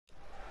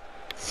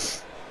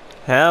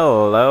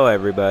Hello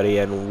everybody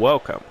and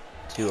welcome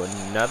to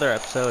another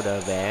episode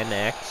of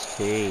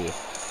NXT.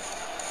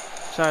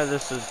 Sorry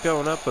this is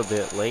going up a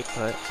bit late,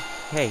 but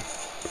hey,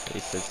 at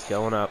least it's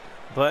going up.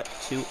 But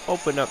to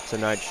open up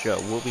tonight's show,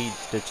 we'll be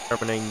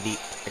determining the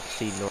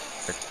NXT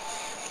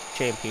North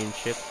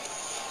Championship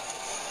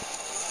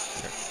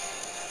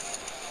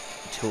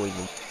between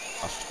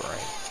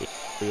Ospreay, the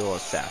real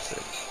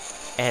assassin,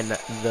 and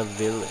the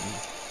villain,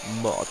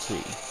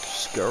 Marty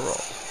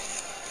Scurll.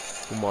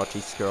 Will Marty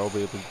Scurll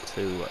be able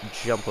to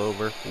jump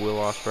over Will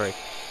Ospreay?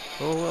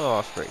 Or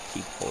will Ospreay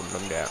keep holding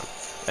him down?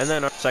 And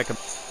then our second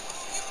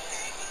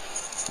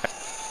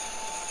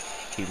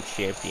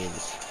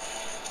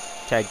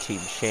tag team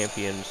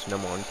champions,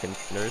 #1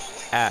 contenders,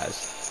 as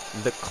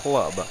the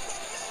club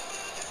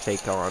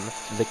take on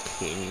the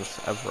Kings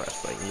of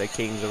Wrestling. The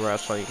Kings of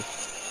Wrestling.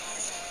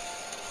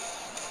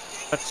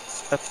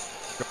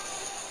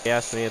 They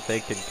asked me if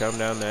they could come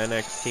down to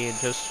NXT and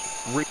just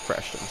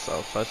refresh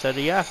themselves. So I said,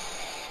 yeah.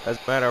 As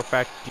a matter of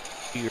fact,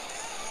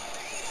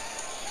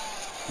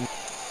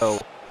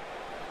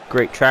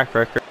 great track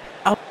record.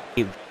 I'm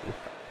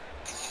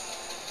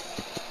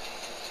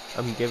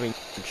giving you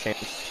a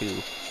chance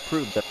to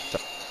prove that.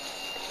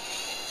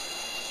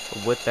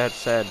 With that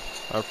said,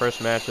 our first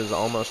match is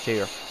almost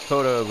here.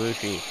 Kota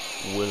Ibushi,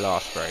 Will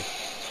Ospreay,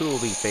 who will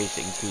be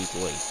facing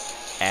deeply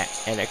at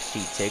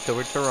NXT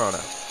TakeOver Toronto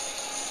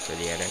for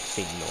the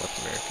NXT North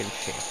American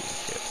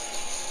Championship.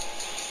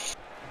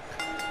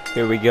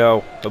 Here we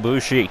go.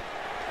 Ibushi.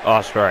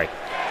 Ospreay.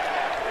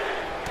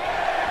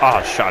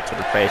 Oh, shot to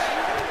the face.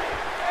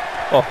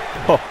 Oh.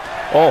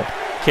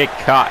 Kick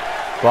caught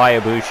by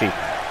Ibushi.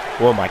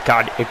 Oh my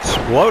god.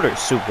 Exploder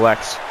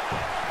suplex.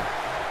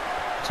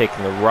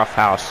 Taking the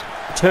roughhouse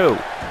to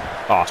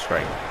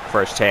Ospreay.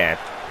 First hand.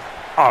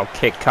 Oh,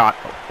 kick caught.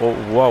 Oh,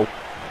 whoa.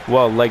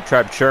 Whoa, leg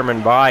trap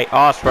German by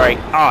Ospreay.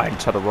 Ah,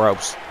 into the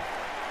ropes.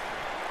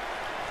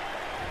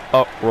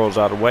 Oh, rolls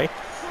out of the way.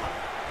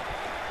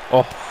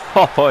 Oh,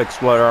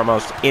 Exploder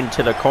almost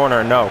into the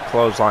corner. No,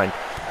 clothesline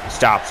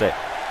stops it.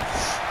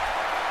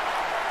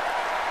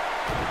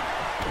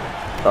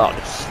 Oh,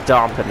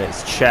 stomping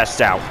his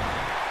chest out.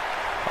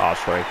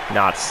 Ospreay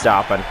not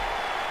stopping.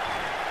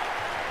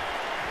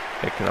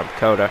 Picking up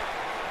Kota.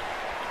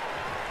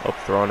 Oh,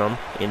 throwing him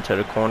into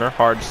the corner.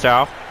 Hard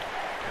style.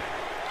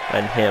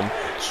 And him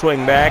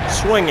swing back.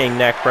 Swinging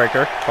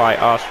neckbreaker by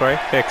Ospreay.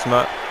 Picks him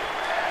up.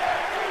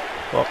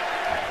 Oh,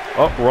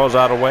 rolls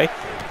out of the way.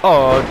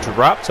 Oh,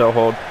 drop toe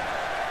hold.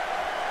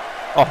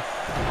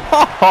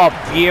 Oh,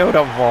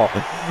 beautiful.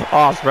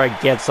 Ospreay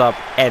gets up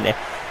and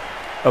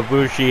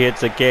Ibushi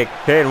hits a kick.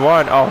 Pin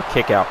one. Oh,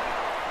 kick out.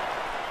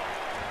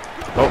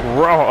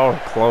 Oh,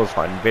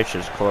 clothesline.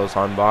 Vicious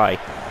clothesline by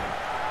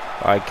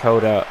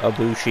Kota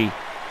Ibushi.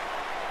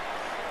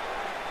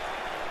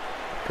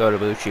 Kota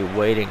Ibushi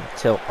waiting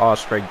till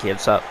Ospreay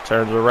gets up.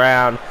 Turns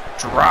around.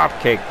 Drop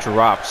kick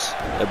drops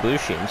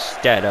Ibushi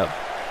instead of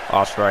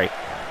Ospreay.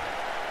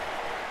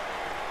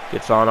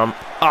 Gets on him.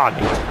 Ah, knee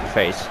to the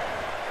face.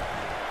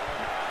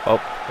 Oh,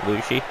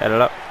 Ibushi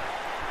headed up.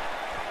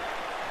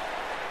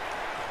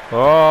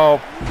 Oh,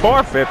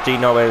 450,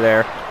 nobody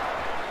there.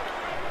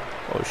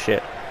 Oh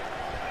shit.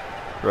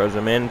 Throws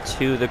him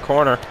into the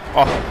corner.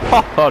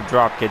 Oh,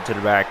 drop kick to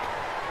the back.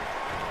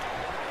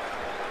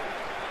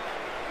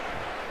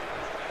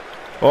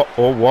 Oh,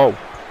 whoa.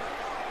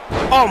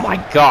 Oh my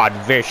god,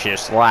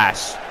 vicious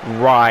last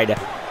ride.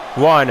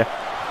 One.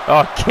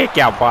 Oh, kick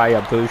out by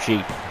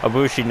Ibushi.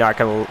 Ibushi not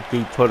going to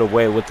be put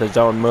away with his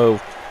own move.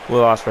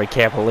 Will Ospreay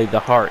can't believe the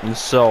heart and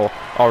soul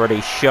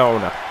already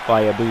shown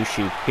by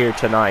Ibushi here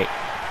tonight.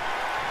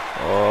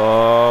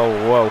 Oh,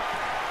 whoa.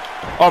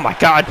 Oh my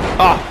god.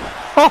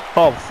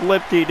 Oh,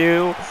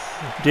 flip-de-doo.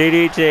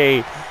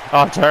 DDT.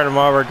 Oh, turn him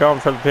over. Going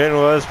for the pin.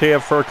 Will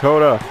SPF for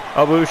Kota.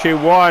 Ibushi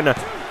 1,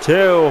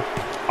 2.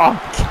 Oh,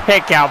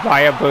 kick out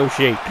by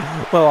Ibushi.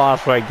 Will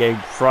Ospreay getting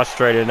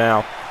frustrated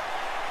now.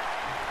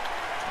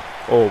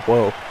 Oh,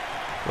 whoa.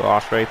 Will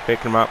Ospreay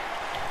picking him up.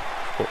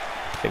 Oh,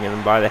 picking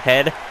him by the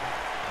head.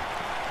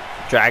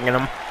 Dragging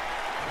him.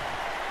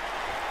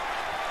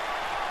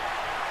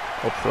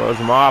 Oh, throws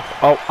him off.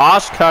 Oh,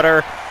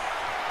 Cutter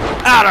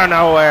out of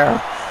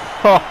nowhere.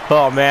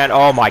 Oh, man.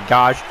 Oh, my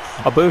gosh.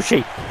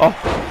 Ibushi. Oh,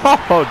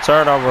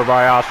 turnover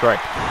by Ospreay.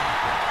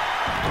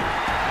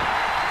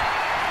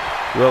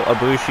 Will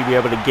Ibushi be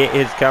able to get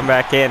his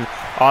comeback in?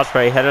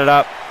 Ospreay headed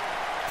up.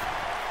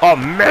 Oh,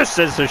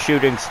 misses the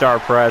shooting star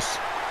press.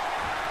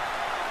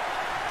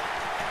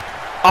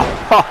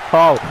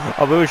 Oh,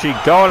 Ibushi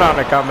going on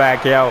a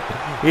comeback, yo.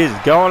 He's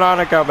going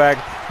on a comeback.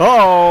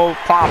 Oh,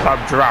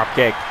 pop-up drop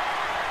kick.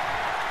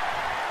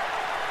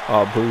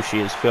 Oh,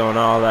 Ibushi is feeling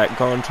all that.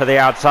 Going to the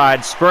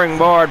outside.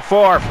 Springboard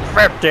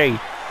 450.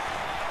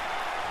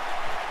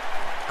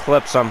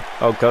 Clips him.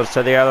 Oh, goes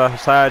to the other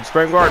side.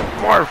 Springboard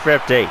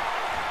 450.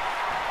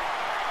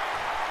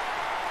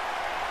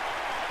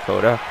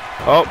 Kota.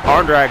 Oh,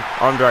 arm drag.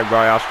 Arm drag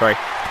by Ospreay.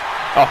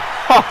 Oh,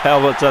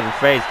 elbow to the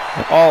face.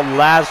 Oh,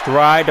 last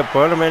ride to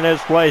put him in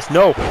his place.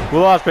 No,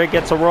 Will Ospreay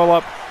gets a roll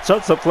up.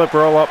 Sets a flip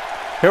roll up.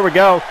 Here we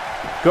go.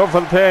 Go for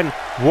the pin.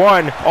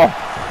 1.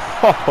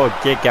 Oh,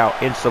 kick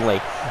out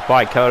instantly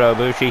by Kota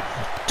Ibushi.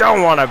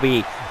 Don't want to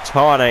be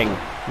taunting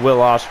Will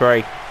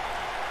Ospreay.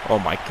 Oh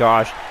my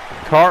gosh.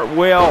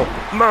 Cartwheel.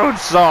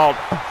 Moonsault.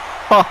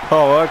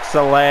 Oh, hooks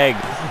the leg.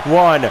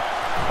 1.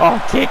 Oh,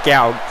 kick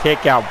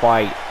out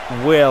by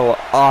Will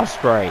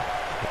Ospreay.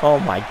 Oh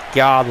my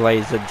god,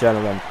 ladies and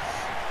gentlemen.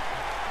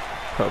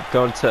 Oh,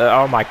 going to,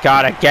 oh my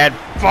god, again.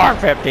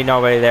 450,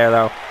 nobody there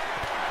though.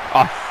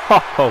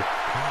 Oh,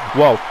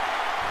 whoa.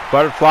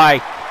 Butterfly.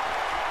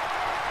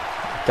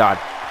 God.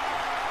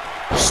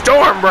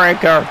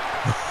 Stormbreaker.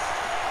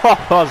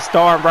 Oh,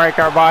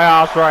 Stormbreaker by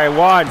Ospreay.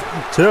 1,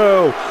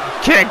 2.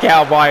 Kick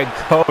out by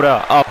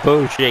Kota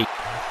Ibushi.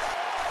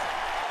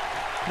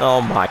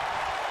 Oh my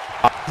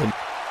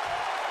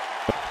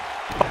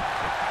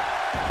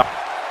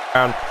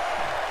God.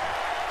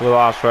 Will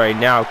Ospreay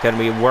now going to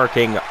be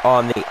working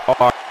on the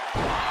arm.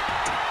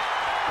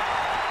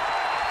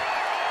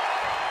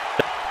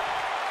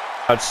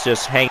 It's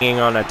just hanging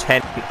on a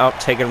 10 up,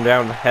 taking him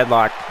down the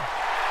headlock.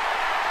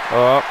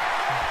 Oh,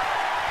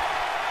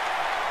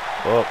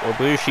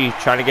 Ibushi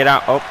trying to get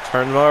out. Oh,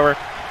 turn him over.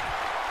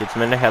 Gets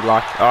him in the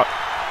headlock. Oh,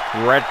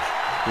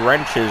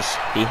 wrenches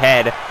the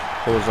head.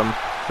 Pulls him,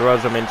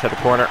 throws him into the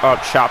corner. Oh,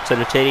 chop to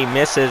the titty.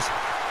 Misses.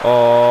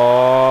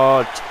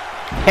 Oh,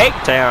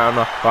 takedown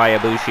by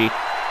Ibushi.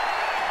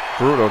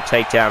 Brutal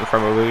takedown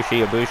from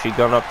Ibushi. Ibushi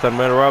going up to the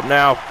middle rope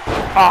now.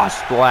 Oh,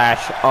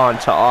 splash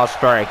onto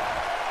Ospreay.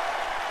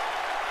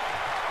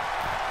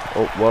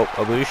 Oh, whoa,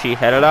 Ibushi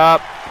headed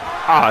up.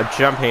 Ah, oh,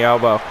 jumping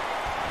elbow.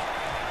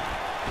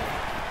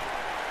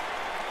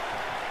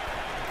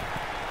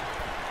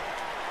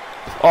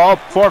 Oh,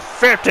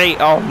 450.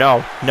 Oh,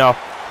 no.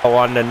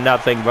 On to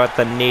nothing but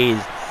the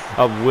knees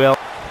of Will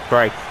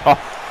Ospreay.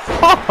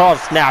 Oh,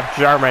 snap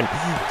German.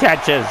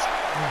 Catches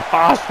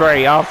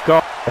Ospreay off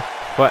guard,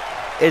 but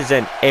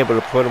isn't able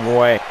to put him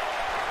away.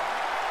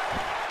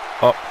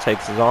 Oh,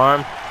 takes his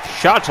arm.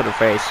 Shot to the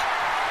face.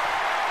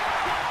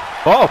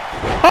 Oh,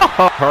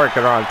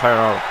 Hurricane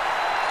turnover.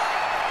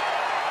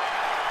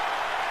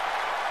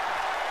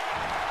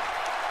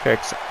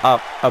 Picks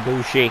up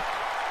Ibushi.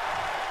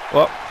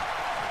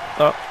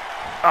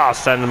 Oh,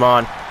 send him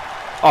on.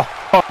 Oh,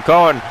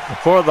 going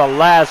for the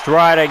last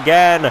ride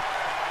again.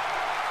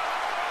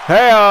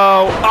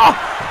 Hey-oh.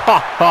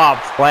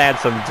 Oh,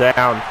 plants him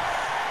down.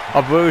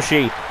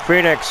 Ibushi,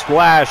 Phoenix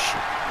Splash.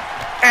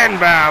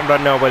 Inbound,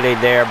 but nobody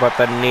there but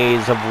the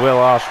knees of Will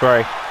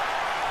Ospreay.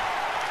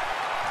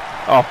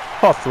 Oh,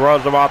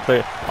 throws him off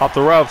the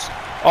ropes.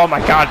 Oh my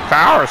god,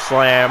 power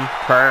slam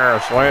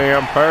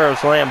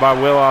by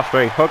Will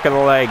Ospreay. Hook in the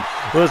leg.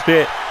 Let's be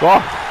it.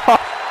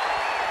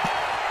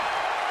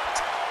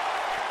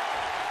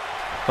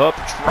 Oh,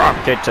 drop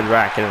kick to the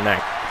back of the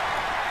neck.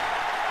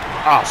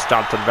 Oh,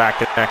 stomp to the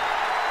back of the neck.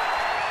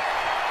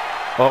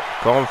 Oh,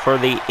 going for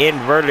the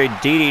inverted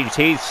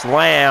DDT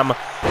slam.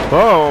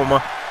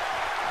 Boom.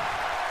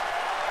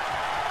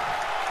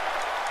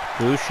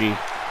 Ibushi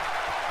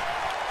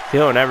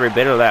feeling every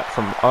bit of that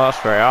from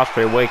Ospreay.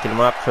 Ospreay waking him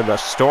up for the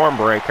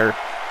Stormbreaker.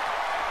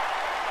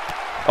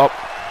 Oh,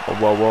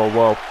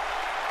 whoa.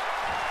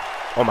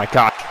 Oh my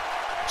god.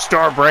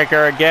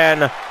 Stormbreaker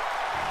again.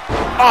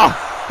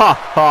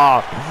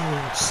 Oh,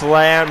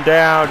 slam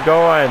down,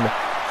 going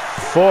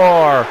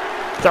for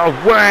the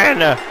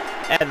win.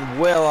 And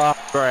Will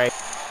Ospreay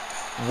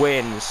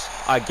wins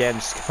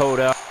against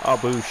Kota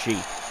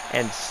Ibushi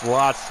and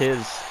slots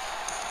his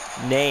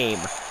name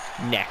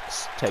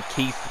next to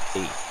Keith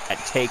Lee at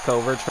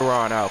TakeOver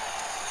Toronto.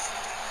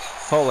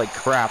 Holy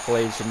crap,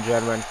 ladies and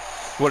gentlemen.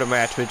 What a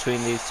match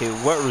between these two.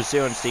 What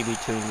resiliency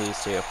between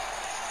these two.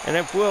 And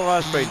if Will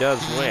Ospreay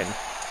does win,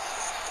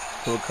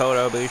 will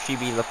Kota Ibushi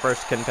be the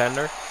first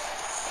contender?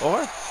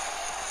 Or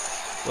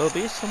will it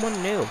be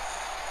someone new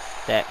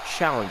that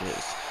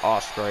challenges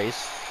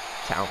Ospreay's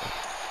talent?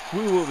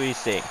 We will be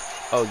seeing.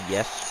 Oh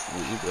yes,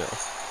 we will.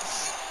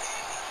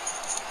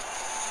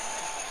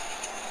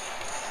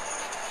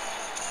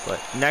 But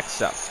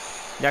next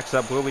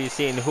up we'll be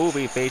seeing who will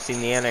be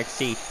facing the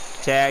NXT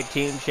Tag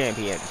Team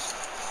Champions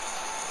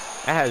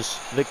as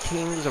the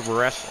Kings of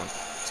Wrestling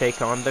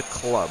take on the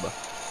Club.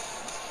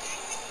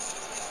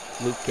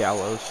 Luke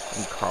Gallows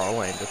and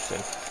Carl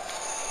Anderson.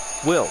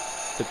 Will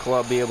the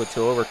Club be able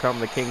to overcome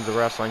the Kings of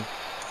Wrestling?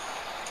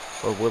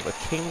 Or will the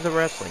Kings of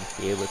Wrestling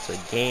be able to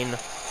gain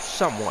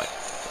somewhat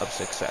of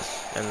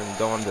success and then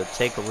go on to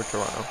TakeOver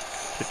Toronto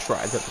to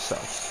try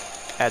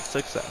themselves at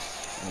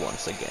success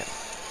once again?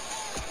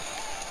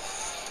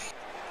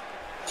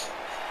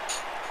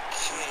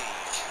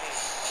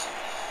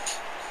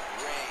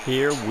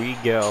 Here we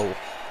go.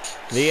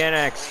 The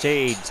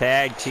NXT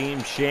Tag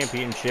Team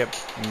Championship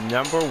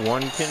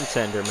 #1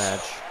 contender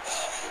match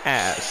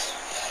as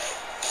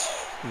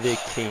the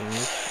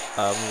Kings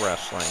of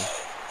Wrestling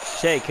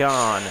take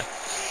on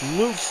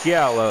Luke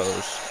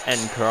Gallows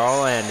and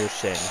Carl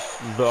Anderson,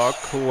 the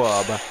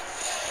Club.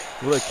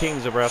 Will the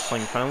Kings of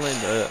Wrestling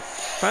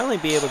finally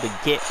be able to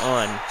get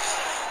on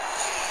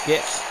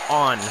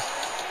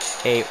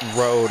a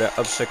road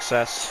of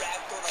success,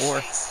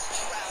 or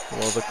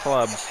will the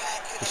Club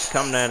is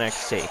come to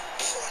NXT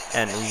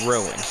and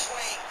ruin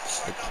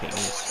the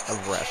Kings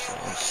of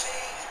Wrestling's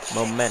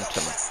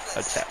momentum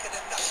attack.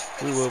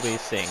 We will be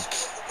seeing.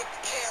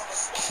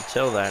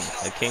 Until then,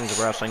 the Kings of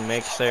Wrestling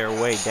makes their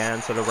way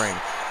down to the ring.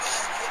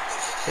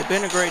 They've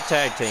been a great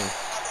tag team.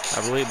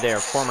 I believe they are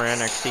former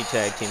NXT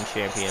tag team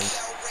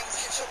champions,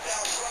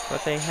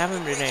 but they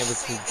haven't been able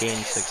to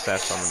gain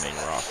success on the main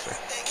roster.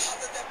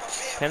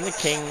 Can the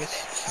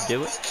Kings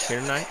do it here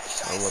tonight,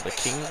 or will the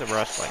Kings of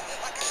Wrestling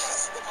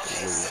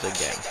lose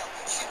again?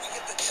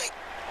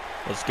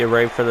 Let's get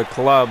ready for the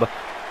club.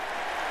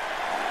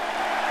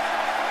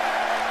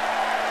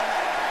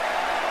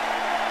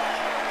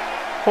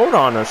 Hold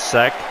on a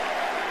sec.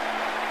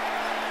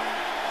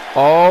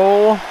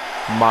 Oh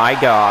my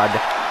God.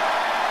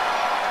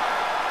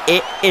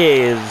 It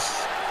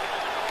is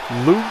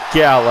Luke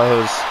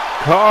Gallows,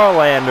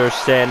 Carl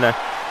Anderson,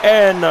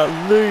 and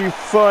the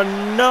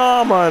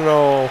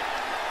phenomenal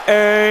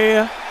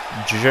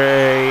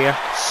AJ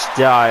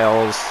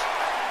Styles.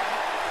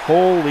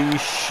 Holy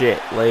shit,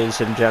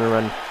 ladies and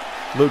gentlemen.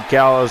 Luke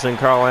Gallows and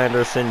Carl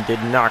Anderson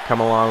did not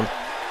come alone.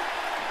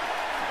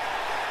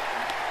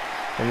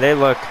 And they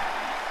look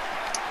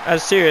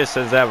as serious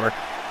as ever.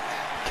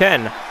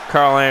 Can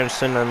Carl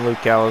Anderson and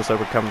Luke Gallows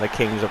overcome the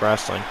Kings of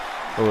Wrestling?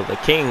 Or will the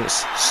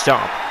Kings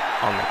stomp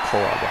on the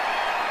club?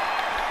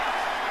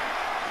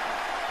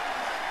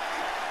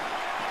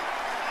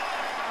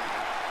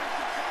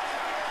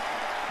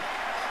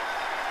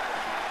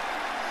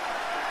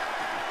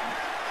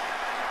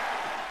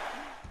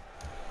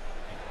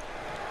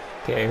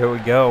 Okay, here we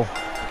go.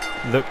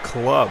 The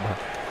club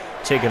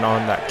taking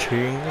on the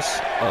Kings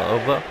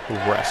of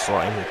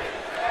Wrestling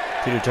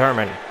to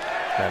determine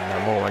the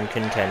 #1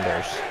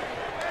 contenders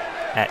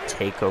at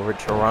TakeOver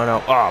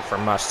Toronto. Oh, for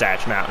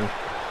Mustache Mountain.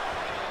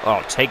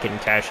 Oh, taking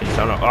Cassius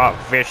Ohno. Oh,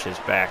 vicious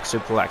back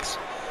suplex.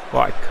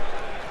 Like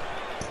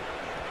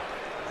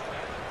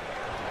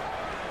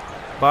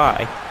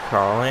by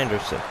Carl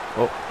Anderson.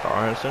 Oh,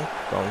 Carl Anderson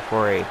going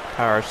for a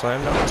power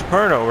slam. No,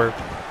 turnover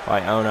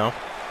by Ohno.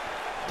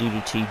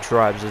 DDT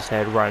drives his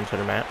head right into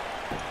the mat.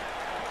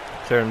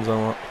 Turns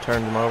him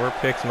over,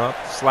 picks him up,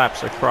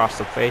 slaps across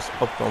the face.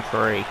 Oh, going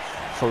for a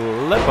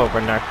flip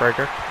over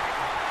neckbreaker.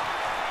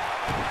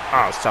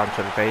 Oh, stomp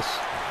to the face.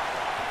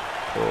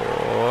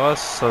 Oh,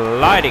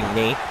 sliding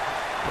knee.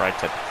 Right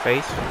to the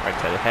face, right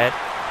to the head.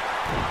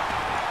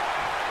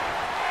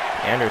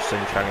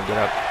 Anderson trying to get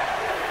up.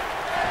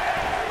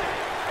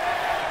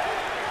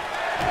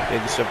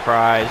 Big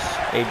surprise.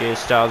 AJ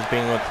Styles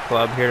being with the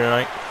club here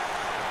tonight.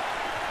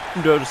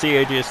 Don't see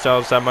AJ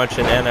Styles that much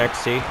in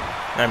NXT.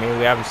 I mean,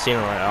 we haven't seen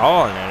him at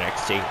all in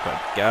NXT,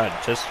 but God,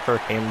 just for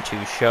him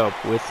to show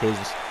up with his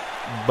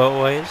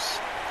boys,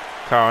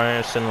 Carl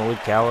Anderson and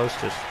Luke Gallows,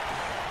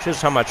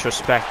 just how much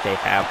respect they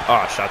have.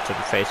 Oh, shot to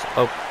the face.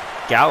 Oh,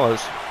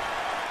 Gallows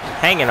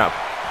hanging up.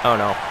 Oh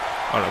no.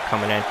 Oh no,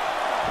 coming in.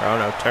 Oh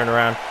no, turn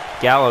around.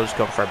 Gallows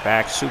going for a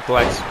back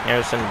suplex.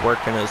 Anderson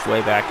working his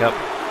way back up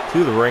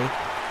to the ring.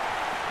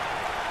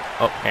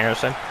 Oh,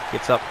 Anderson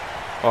gets up.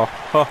 Oh,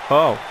 ho,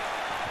 ho.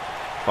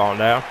 Falling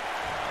down.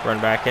 Run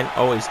back in.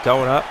 Oh, he's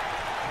going up.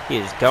 He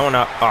is going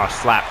up. Oh,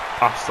 slap.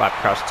 Oh, slap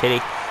across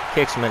titty.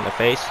 Kicks him in the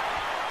face.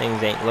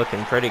 Things ain't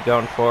looking pretty.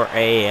 Going for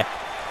a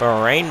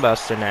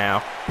brainbuster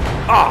now.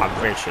 Oh,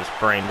 vicious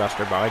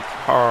brainbuster by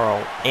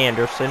Carl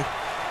Anderson.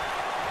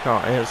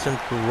 Carl Anderson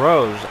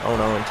throws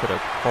Ohno into the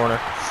corner.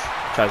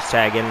 Tries to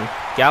tag in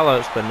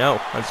Gallows, but no.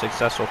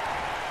 Unsuccessful.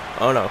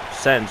 Ohno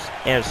sends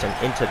Anderson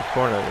into the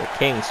corner. The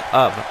Kings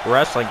of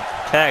Wrestling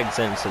tags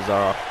in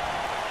Cesaro.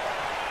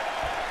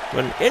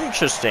 An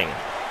interesting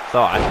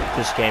thought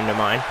just came to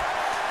mind.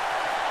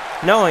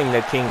 Knowing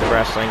the Kings of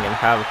Wrestling and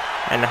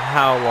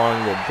how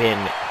long they've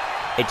been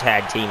a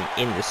tag team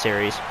in the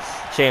series,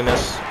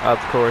 Sheamus, of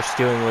course,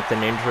 dealing with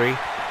an injury.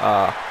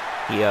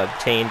 He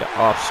obtained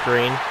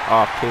off-screen,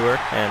 off-tour,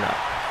 and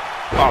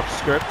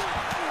off-script.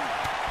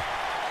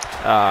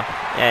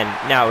 And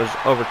now is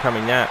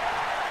overcoming that.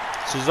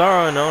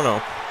 Cesaro and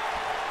Ohno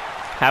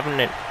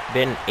haven't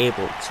been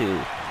able to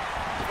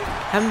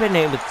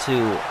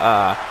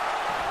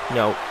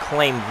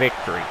claim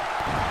victory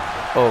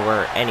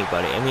over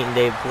anybody. I mean,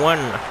 they've won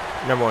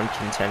 #1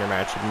 contender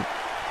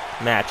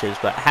matches,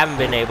 but haven't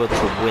been able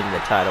to win the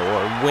title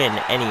or win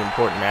any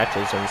important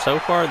matches. And so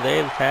far,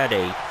 they've had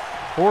a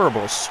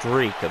horrible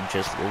streak of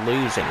just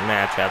losing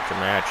match after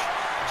match.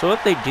 So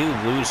if they do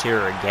lose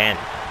here again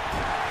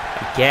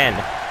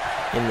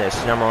in this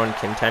 #1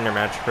 contender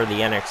match for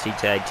the NXT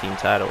Tag Team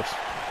titles,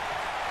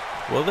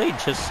 will they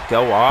just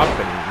go off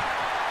and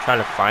try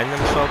to find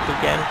themselves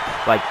again,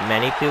 like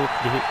many people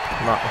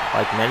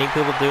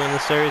do in the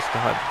series?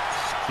 God,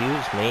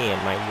 excuse me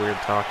and my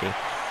weird talking.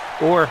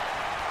 Or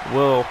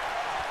will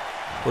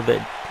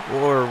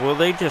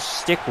they just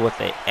stick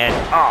with it and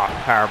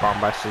powerbomb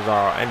by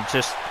Cesaro and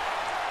just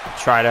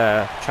try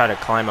to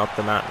climb up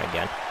the mountain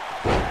again?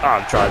 Oh,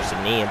 drives the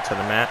knee into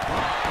the mat,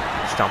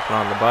 stomping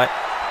on the butt.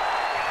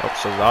 Oh,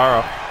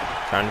 Cesaro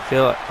trying to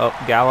feel it. Oh,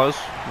 Gallows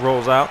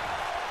rolls out.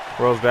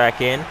 Rolls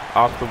back in,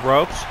 off the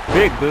ropes.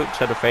 Big boot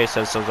to the face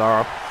of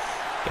Cesaro.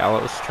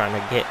 Gallows trying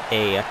to get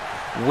a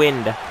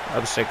wind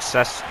of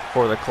success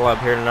for the club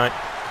here tonight.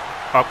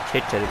 Up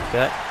kick to the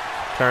gut.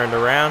 Turned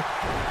around.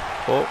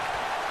 Oh.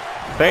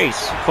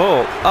 Face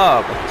full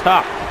of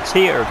top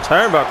tier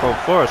turnbuckle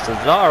for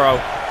Cesaro.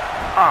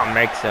 Oh,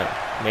 makes him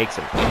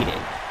eat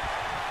it.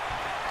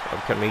 So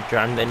can we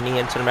drive the knee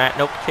into the mat?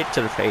 Nope, kick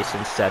to the face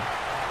instead.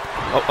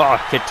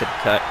 Oh, kick to the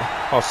cut.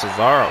 Oh,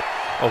 Cesaro.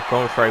 Oh,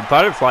 going for a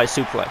butterfly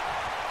suplex.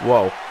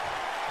 Whoa.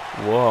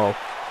 Whoa.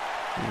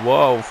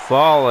 Whoa,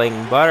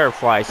 falling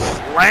butterfly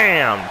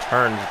slam.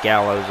 Turns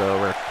Gallows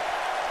over.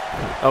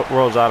 Oh,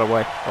 rolls out of the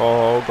way.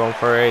 Oh, going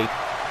for a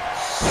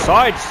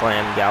side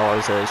slam,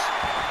 Gallows is.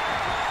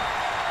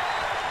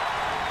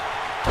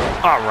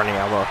 Oh, running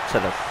elbow to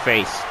the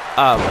face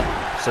of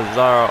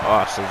Cesaro.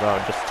 Oh,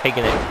 Cesaro just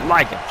taking it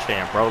like a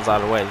champ. Rolls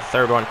out of the way. The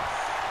third one.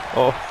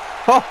 Oh,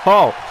 ho,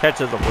 ho.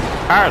 Catches the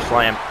power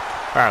slam.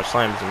 Power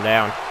slams him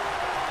down.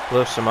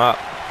 Lifts him up.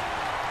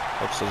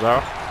 Oh,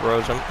 Cesaro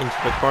throws him into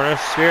the corner.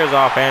 Spears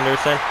off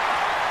Anderson.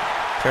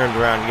 Turns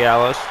around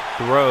Gallows.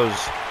 Throws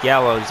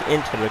Gallows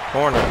into the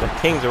corner. The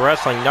Kings of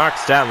Wrestling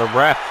knocks down the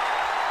ref.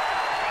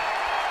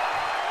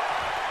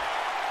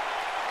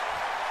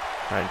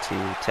 Trying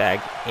to tag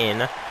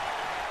in.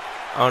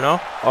 Oh no.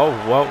 Oh,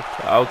 whoa.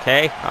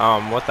 Okay.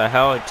 What the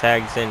hell? It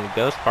tags in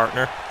Ghost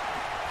Partner.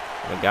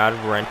 Oh my god,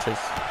 wrenches.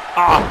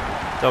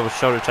 Ah! Double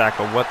shoulder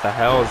tackle. What the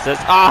hell is this?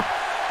 Ah!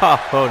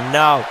 Oh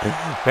no.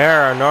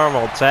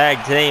 Paranormal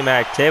tag team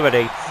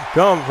activity.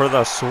 Going for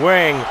the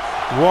swing.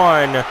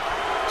 1,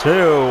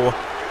 2,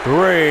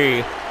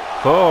 3,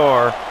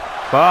 4,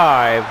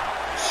 5,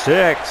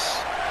 6,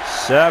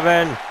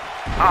 7.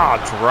 Ah,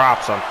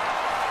 drops him.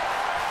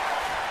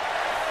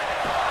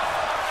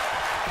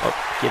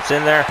 Gets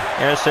in there.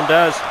 Anderson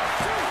does.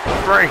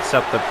 Breaks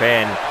up the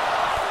pin.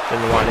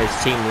 Didn't want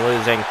his team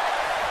losing.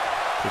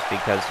 Just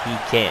because he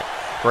can't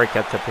break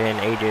up the pin.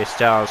 AJ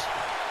Styles.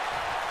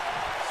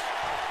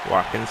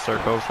 Walking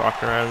circles.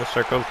 Walking around in the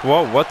circles.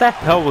 Whoa, what the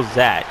hell was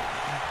that?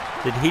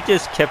 Did he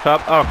just kip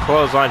up? Oh,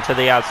 clothesline to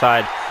the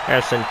outside.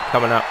 Anderson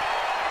coming up.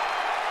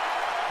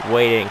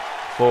 Waiting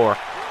for.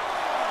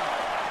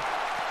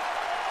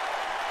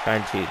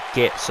 Trying to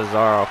get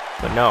Cesaro.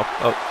 But no.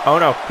 Oh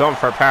no. Going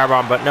for a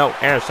powerbomb. But no.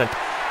 Anderson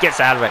gets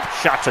out of it.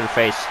 Shot to the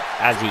face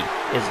as he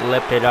is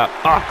lifted up.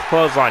 Oh,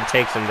 clothesline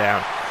takes him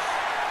down.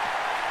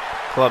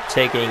 Club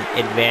taking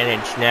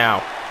advantage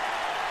now.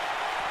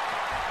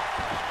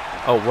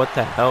 Oh, what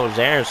the hell is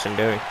Anderson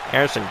doing?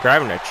 Anderson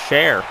grabbing a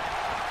chair.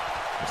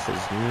 This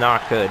is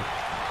not good.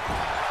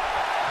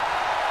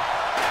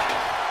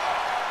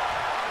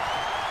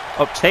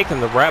 Oh, taking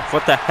the ref.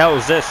 What the hell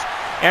is this?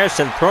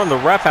 Anderson throwing the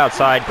ref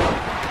outside.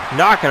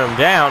 Knocking him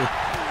down.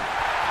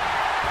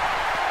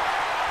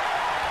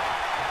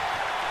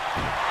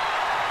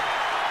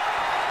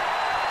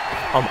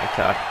 Oh my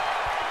god.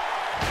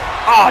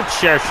 Oh,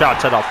 chair shot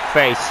to the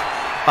face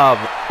of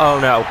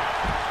Ono.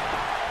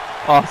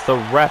 Oh, the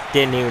ref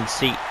didn't even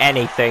see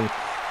anything.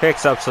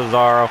 Picks up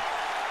Cesaro.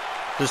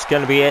 This is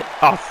going to be it.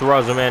 Oh,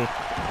 throws him in.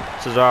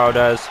 Cesaro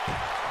does.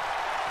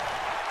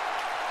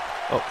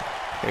 Oh,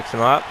 picks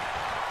him up.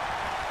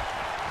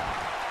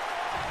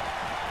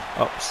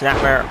 Oh,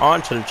 snapmare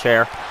onto the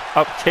chair.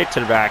 Up, kick to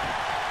the back.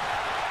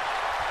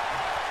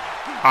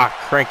 Ah,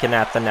 cranking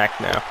at the neck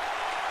now.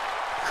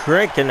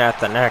 Cranking at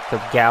the neck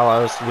of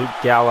Gallows. Luke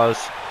Gallows.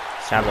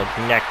 He's having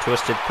a neck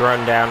twisted,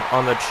 thrown down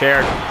on the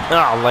chair.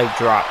 Oh, leg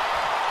drop.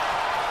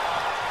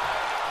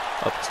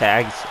 Up,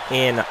 tags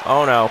in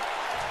Ono.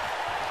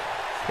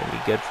 It's going to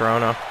be good for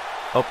Ono.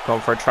 Oh,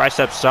 going for a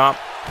tricep stomp.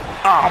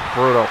 Oh,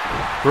 brutal.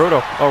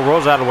 Brutal. Oh,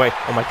 rolls out of the way.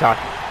 Oh my god.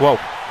 Whoa.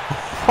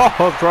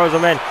 Oh, throws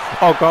him in.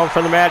 Oh, going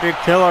for the magic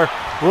killer.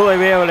 Will they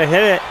be able to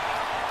hit it?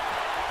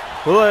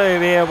 Will they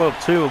be able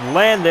to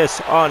land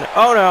this on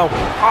Ono?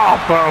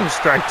 Oh, boom,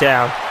 strike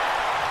down.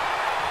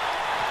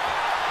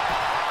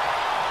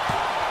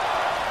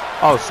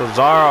 Oh,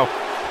 Cesaro.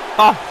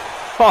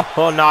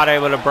 Oh, not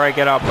able to break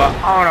it up, but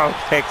Ono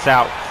kicks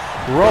out.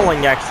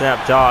 Rolling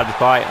X-Snap dodge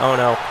by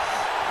Ono.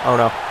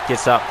 Ono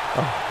gets up.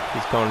 Oh,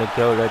 he's going to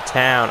go to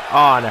town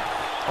on.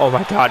 Oh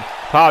my god.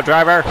 Power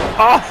driver.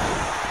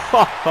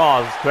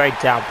 Oh, straight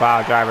down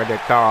power driver to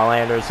Carl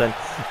Anderson.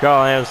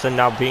 Carl Anderson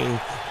now being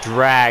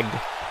dragged.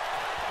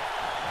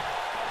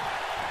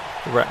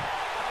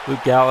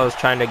 Luke Gallows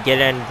trying to get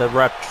in. The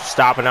ref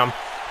stopping him.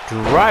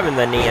 Driving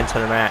the knee into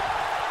the mat.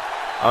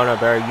 Ono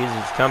Barry uses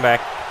his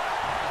comeback.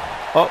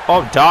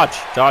 Oh, dodge.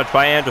 Dodge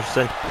by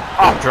Anderson.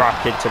 Oh,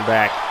 drop kick to the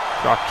back.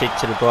 Drop kick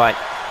to the butt.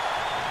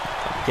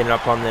 Getting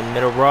up on the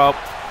middle rope.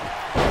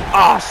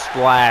 Oh,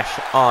 splash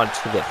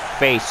onto the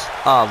face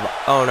of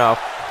Ono.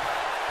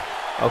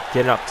 Oh,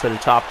 getting up to the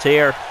top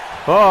tier.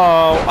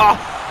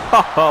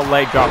 Oh,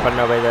 leg drop on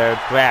nobody there.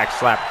 Back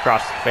slap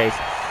across the face.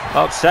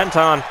 Oh,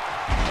 senton.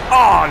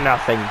 Oh,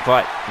 nothing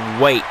but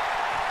weight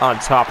on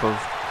top of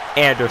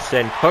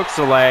Anderson. Hooks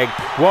the leg.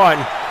 1.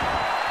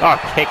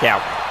 Oh, kick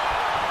out.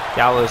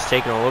 Gallows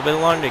taking a little bit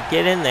longer to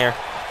get in there.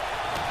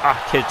 Ah,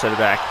 kick to the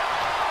back.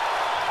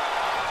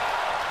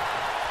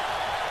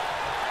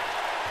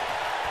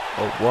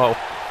 Oh, whoa.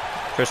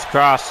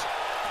 Crisscross.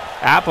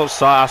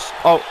 Applesauce.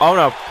 Oh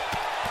no.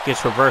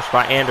 Gets reversed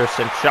by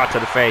Anderson. Shot to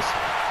the face.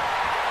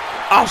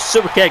 Oh,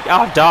 super kick.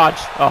 Oh, dodge.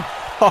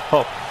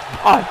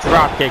 Oh,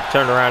 drop kick.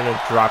 Turn around and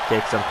drop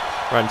kicks him.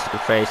 Runs to the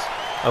face.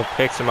 Oh,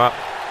 picks him up.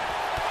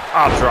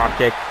 Oh, drop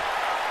kick.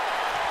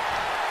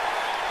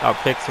 Oh,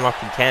 picks him up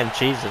again.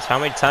 Jesus, how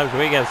many times are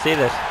we going to see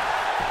this?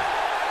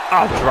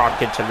 Oh, drop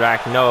kick to the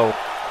back. No.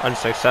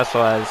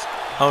 Unsuccessful as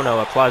Ono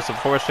applies the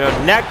force show.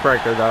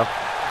 Neckbreaker, though.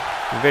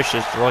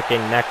 Vicious looking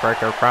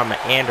neckbreaker from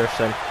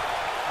Anderson.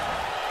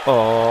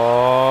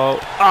 Oh,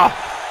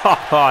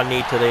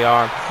 knee to the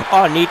arm.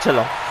 Oh, knee to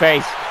the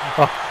face.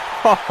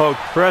 Oh,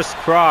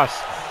 crisscross.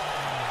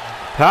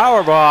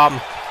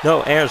 Powerbomb.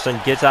 No, Anderson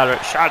gets out of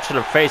it. Shot to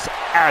the face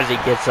as he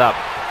gets up.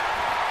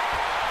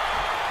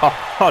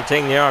 Oh,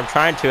 taking the arm.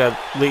 Trying to at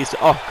least.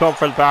 Oh, going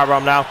for the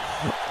powerbomb now.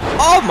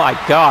 Oh my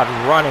God.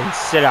 Running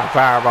sit-out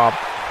powerbomb.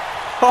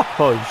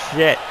 Oh,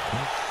 shit.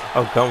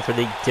 Oh, going for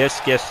the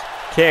discus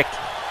kick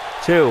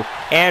to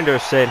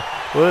Anderson.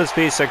 Will this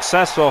be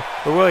successful?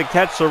 Or will he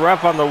catch the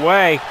ref on the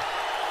way?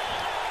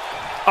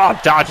 Oh,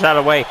 dodge out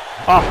of the way.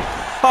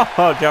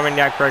 Oh, jumping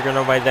neckbreaker,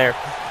 nobody there.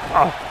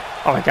 Oh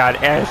my God,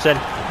 Anderson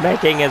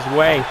making his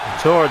way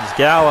towards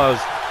Gallows.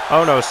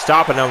 Oh no,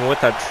 stopping him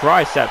with a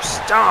tricep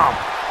stomp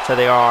to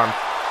the arm.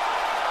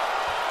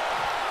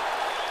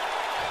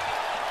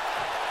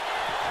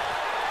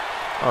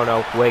 Oh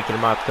no, waking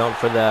him up, going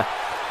for the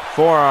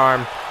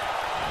forearm.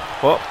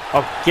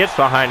 Oh, gets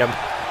behind him.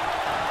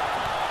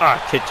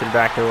 Oh, kick to the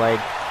back of the leg.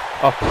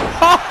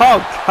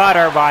 Oh,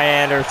 cutter by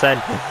Anderson.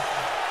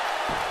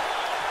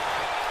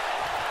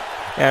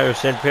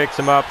 Anderson picks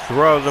him up,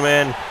 throws him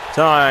in.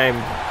 Time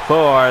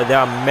for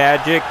the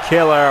Magic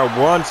Killer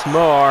once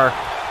more.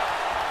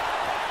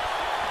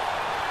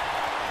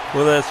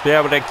 Will this be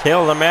able to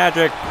kill the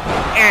Magic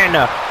and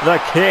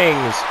the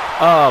Kings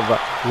of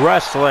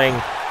Wrestling?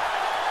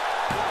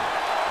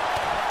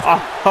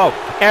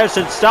 Oh,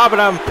 Anderson stopping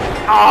him.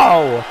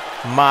 Oh,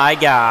 my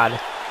God.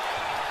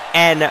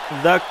 And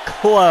the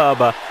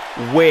club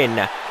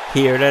win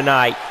here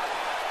tonight.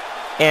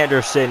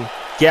 Anderson,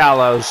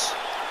 Gallows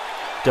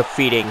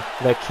defeating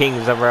the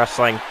Kings of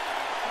Wrestling.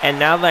 And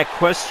now that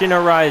question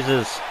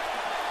arises.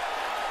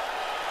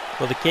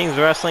 Will the Kings of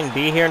Wrestling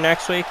be here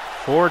next week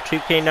for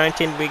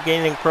 2K19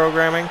 beginning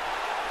programming?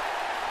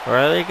 Or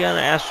are they going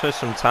to ask for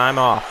some time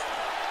off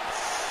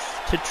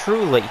to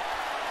truly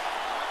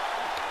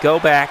go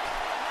back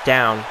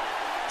down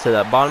to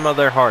the bottom of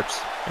their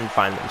hearts and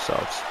find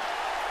themselves?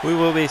 We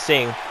will be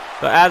seeing.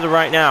 But as of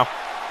right now,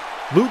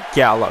 Luke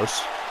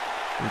Gallows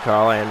and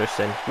Carl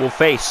Anderson will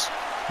face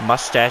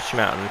Mustache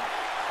Mountain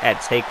at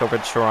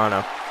TakeOver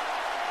Toronto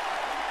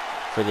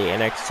for the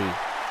NXT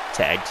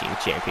Tag Team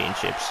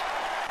Championships.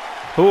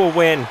 Who will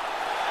win?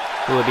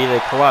 Will it be the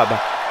club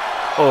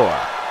or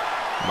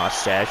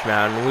Mustache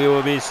Mountain? We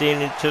will be seeing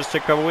in just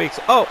a couple weeks.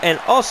 Oh, and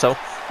also,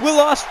 Will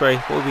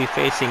Ospreay will be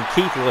facing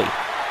Keith Lee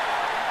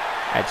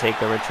at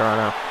TakeOver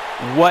Toronto.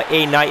 What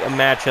a night of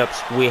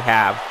matchups we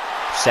have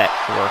set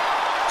for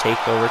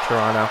TakeOver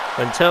Toronto.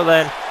 Until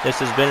then, this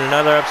has been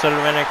another episode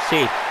of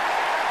NXT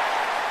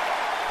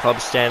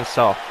Club Stand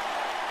Tall.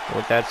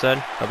 With that said,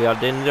 hope y'all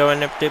did enjoy,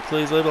 and if you did,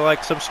 please leave a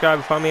like, subscribe,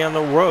 and find me on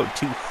the road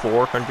to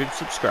 400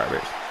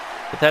 subscribers.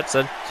 With that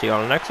said, see you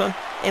on the next one,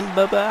 and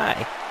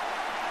bye-bye.